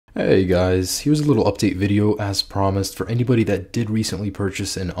Hey guys, here's a little update video as promised for anybody that did recently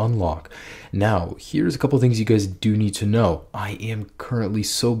purchase an Unlock. Now, here's a couple things you guys do need to know. I am currently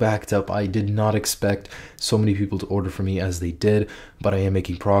so backed up. I did not expect so many people to order from me as they did, but I am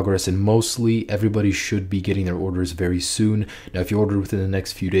making progress and mostly everybody should be getting their orders very soon. Now, if you order within the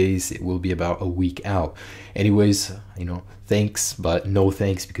next few days, it will be about a week out. Anyways, thanks, but no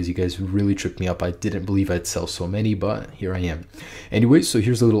thanks because you guys really tricked me up. I didn't believe I'd sell so many, but here I am. Anyways, so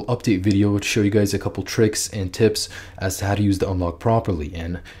here's a little update video to show you guys a couple tricks and tips as to how to use the Unlock properly.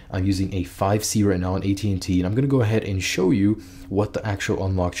 And I'm using a 5C right now on AT&T, and I'm going to go ahead and show you what the actual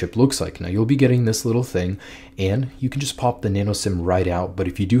Unlock chip looks like. Now, you'll be getting this little thing, and you can just pop the nano SIM right out. But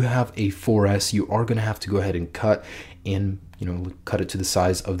if you do have a 4S, you are going to have to go ahead and cut it to the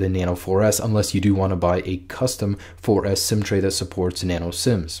size of the Nano 4S, unless you do want to buy a custom 4S SIM tray that supports nano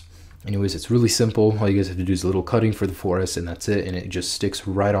SIMs. Anyways, it's really simple. All you guys have to do is a little cutting for the 4S and that's it, and it just sticks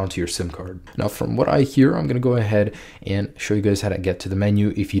right onto your SIM card. Now, from what I hear, I'm going to go ahead and show you guys how to get to the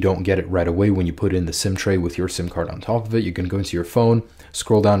menu. If you don't get it right away when you put in the SIM tray with your SIM card on top of it, you can go into your phone,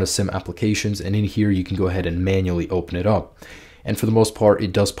 scroll down to SIM applications, and in here you can go ahead and manually open it up. And for the most part,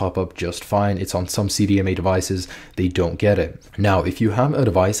 it does pop up just fine. It's on some CDMA devices, they don't get it. Now, if you have a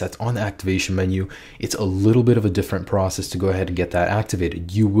device that's on the activation menu, it's a little bit of a different process to go ahead and get that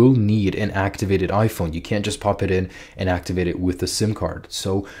activated. You will need an activated iPhone. You can't just pop it in and activate it with the SIM card.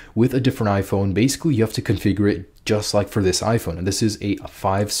 So with a different iPhone, basically you have to configure it just like for this iPhone. And this is a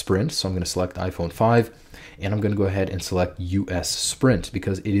 5 Sprint, so I'm going to select iPhone 5, and I'm going to go ahead and select US Sprint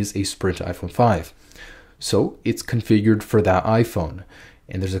because it is a Sprint iPhone 5. So it's configured for that iPhone.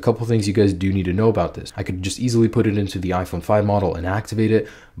 And there's a couple things you guys do need to know about this. I could just easily put it into the iPhone 5 model and activate it,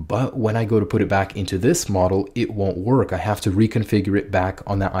 but when I go to put it back into this model, it won't work. I have to reconfigure it back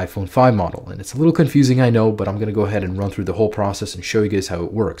on that iPhone 5 model. And it's a little confusing, I know, but I'm going to go ahead and run through the whole process and show you guys how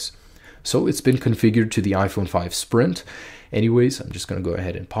it works. So it's been configured to the iPhone 5 Sprint. Anyways, I'm just going to go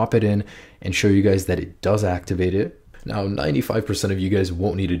ahead and pop it in and show you guys that it does activate it. Now, 95% of you guys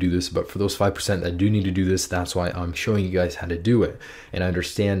won't need to do this, but for those 5% that do need to do this, that's why I'm showing you guys how to do it. And I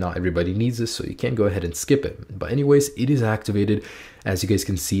understand not everybody needs this, so you can go ahead and skip it. But anyways, it is activated. As you guys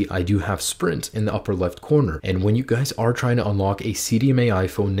can see, I do have Sprint in the upper left corner. And when you guys are trying to unlock a CDMA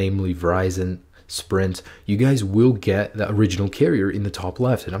iPhone, namely Verizon, Sprint, you guys will get the original carrier in the top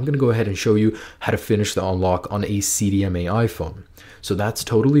left. And I'm going to go ahead and show you how to finish the unlock on a CDMA iPhone. So that's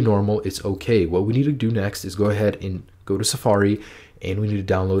totally normal. It's okay. What we need to do next is go ahead and go to Safari, and we need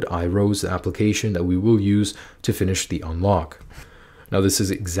to download iRose, the application that we will use to finish the unlock. Now, this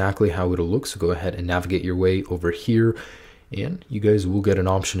is exactly how it'll look. So go ahead and navigate your way over here, and you guys will get an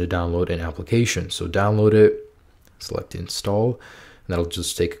option to download an application. So download it, select install. And that'll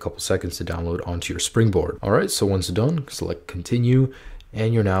just take a couple seconds to download onto your Springboard. All right, so once done, select continue,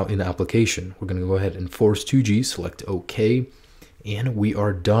 and you're now in the application. We're gonna go ahead and force 2G, select OK, and we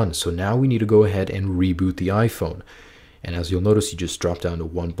are done. So now we need to go ahead and reboot the iPhone. And as you'll notice, you just dropped down to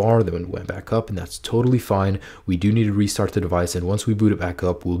 1 bar, then went back up, and that's totally fine. We do need to restart the device, and once we boot it back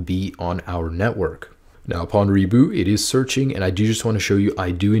up, we'll be on our network. Now, upon reboot, it is searching, and I do just want to show you,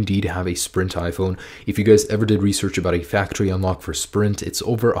 I do indeed have a Sprint iPhone. If you guys ever did research about a factory unlock for Sprint, it's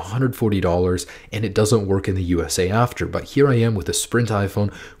over $140, and it doesn't work in the USA after. But here I am with a Sprint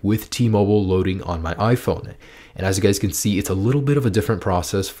iPhone with T-Mobile loading on my iPhone. And as you guys can see, it's a little bit of a different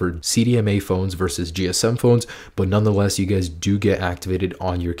process for CDMA phones versus GSM phones, but nonetheless, you guys do get activated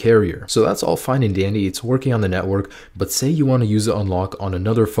on your carrier. So that's all fine and dandy. It's working on the network, but say you want to use the unlock on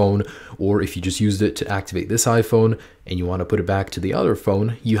another phone, or if you just used it to activate this iPhone and you want to put it back to the other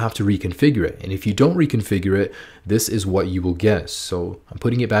phone, you have to reconfigure it. And if you don't reconfigure it, this is what you will get. So I'm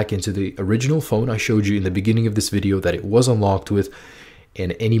putting it back into the original phone I showed you in the beginning of this video that it was unlocked with.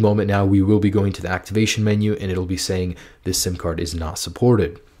 And any moment now, we will be going to the activation menu and it'll be saying this SIM card is not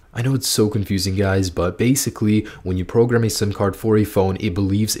supported. I know it's so confusing, guys, but basically when you program a SIM card for a phone, it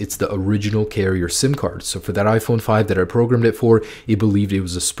believes it's the original carrier SIM card. So for that iPhone 5 that I programmed it for, it believed it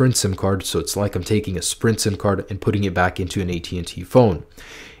was a Sprint SIM card. So it's like I'm taking a Sprint SIM card and putting it back into an AT&T phone.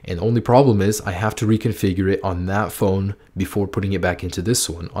 And the only problem is I have to reconfigure it on that phone before putting it back into this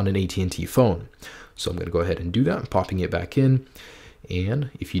one on an AT&T phone. So I'm going to go ahead and do that, popping it back in. And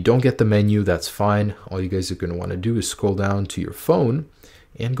if you don't get the menu, that's fine. All you guys are going to want to do is scroll down to your phone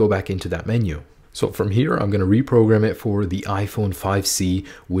and go back into that menu. So from here, I'm going to reprogram it for the iPhone 5C,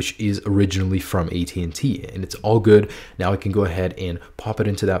 which is originally from AT&T, and it's all good. Now I can go ahead and pop it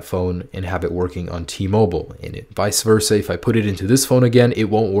into that phone and have it working on T-Mobile, and vice versa. If I put it into this phone again, it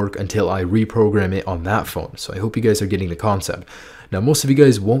won't work until I reprogram it on that phone. So I hope you guys are getting the concept. Now, most of you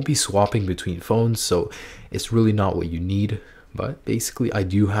guys won't be swapping between phones, so it's really not what you need. But basically, I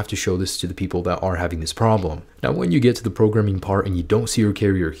do have to show this to the people that are having this problem. Now, when you get to the programming part and you don't see your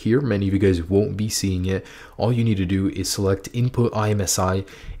carrier here, many of you guys won't be seeing it. All you need to do is select Input IMSI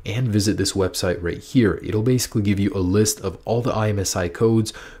and visit this website right here. It'll basically give you a list of all the IMSI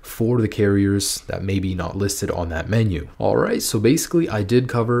codes for the carriers that may be not listed on that menu. Alright, so basically I did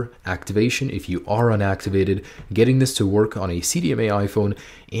cover activation if you are unactivated, getting this to work on a CDMA iPhone,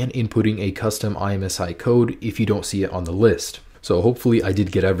 and inputting a custom IMSI code if you don't see it on the list. So hopefully I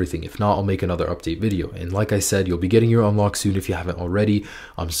did get everything. If not, I'll make another update video. And like I said, you'll be getting your unlock soon if you haven't already.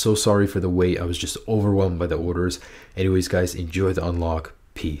 I'm so sorry for the wait. I was just overwhelmed by the orders. Anyways, guys, enjoy the unlock.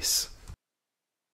 Peace.